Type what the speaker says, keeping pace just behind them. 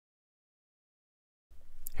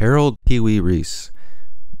Harold Pee Wee Reese,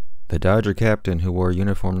 the Dodger captain who wore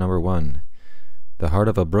uniform number 1, the heart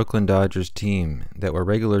of a Brooklyn Dodgers team that were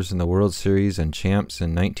regulars in the World Series and champs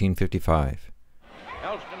in 1955.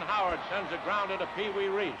 Elston Howard sends a grounder to Pee Wee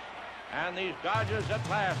Reese, and these Dodgers at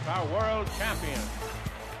last are world champions.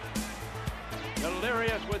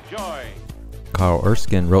 Delirious with joy. Carl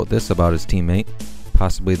Erskine wrote this about his teammate.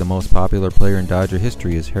 Possibly the most popular player in Dodger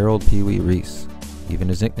history is Harold Pee Wee Reese. Even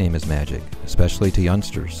his nickname is magic, especially to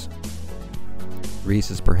youngsters. Reese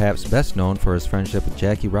is perhaps best known for his friendship with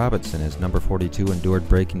Jackie Robinson, as number 42 endured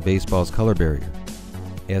breaking baseball's color barrier.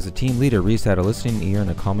 As a team leader, Reese had a listening ear and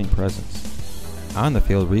a calming presence. On the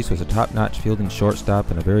field, Reese was a top-notch fielding shortstop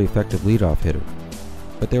and a very effective leadoff hitter.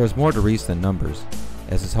 But there was more to Reese than numbers.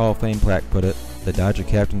 As his Hall of Fame plaque put it, the Dodger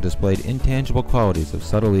captain displayed intangible qualities of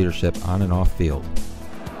subtle leadership on and off field.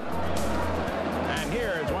 And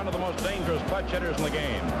here is one of the most dangerous clutch hitters in the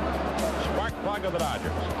game. Spark plug of the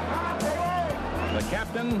Dodgers. The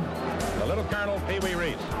captain, the Little Colonel, Pee Wee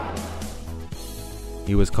Reese.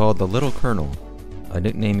 He was called the Little Colonel, a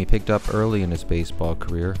nickname he picked up early in his baseball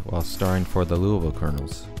career while starring for the Louisville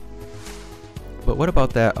Colonels. But what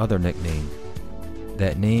about that other nickname?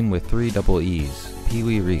 That name with 3 double E's, Pee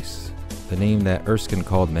Wee Reese, the name that Erskine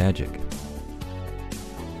called magic.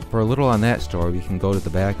 For a little on that story, we can go to the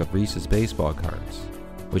back of Reese's baseball cards,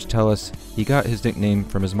 which tell us he got his nickname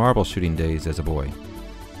from his marble shooting days as a boy,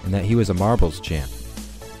 and that he was a marbles champ.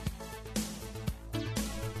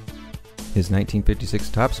 His 1956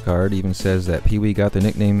 Topps card even says that Pee Wee got the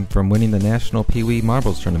nickname from winning the National Pee Wee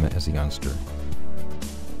Marbles Tournament as a youngster.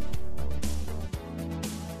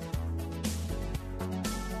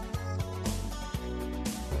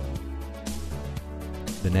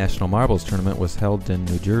 The National Marbles Tournament was held in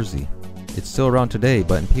New Jersey. It's still around today,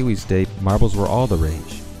 but in Pee Wee's day, marbles were all the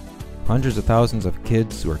rage. Hundreds of thousands of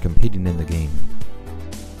kids were competing in the game.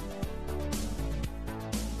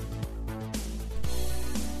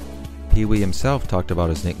 Pee Wee himself talked about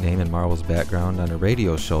his nickname and marbles background on a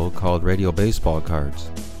radio show called Radio Baseball Cards,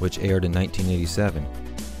 which aired in 1987.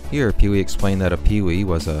 Here, Pee Wee explained that a Pee Wee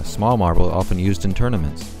was a small marble often used in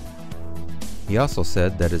tournaments. He also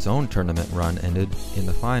said that his own tournament run ended in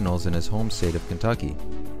the finals in his home state of Kentucky.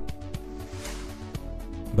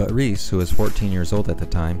 But Reese, who was 14 years old at the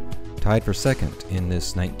time, tied for second in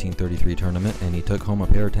this 1933 tournament, and he took home a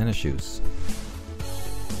pair of tennis shoes.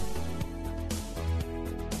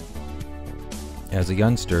 As a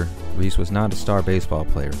youngster, Reese was not a star baseball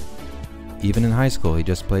player. Even in high school, he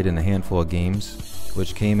just played in a handful of games,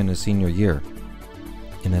 which came in his senior year.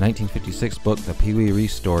 In the 1956 book, The Pee Wee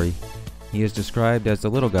Reese Story, he is described as the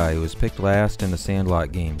little guy who was picked last in the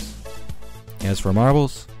Sandlot games. As for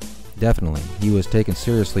marbles, definitely, he was taken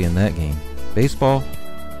seriously in that game. Baseball,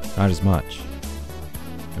 not as much.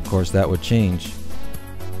 Of course, that would change,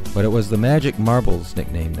 but it was the Magic Marbles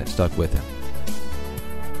nickname that stuck with him.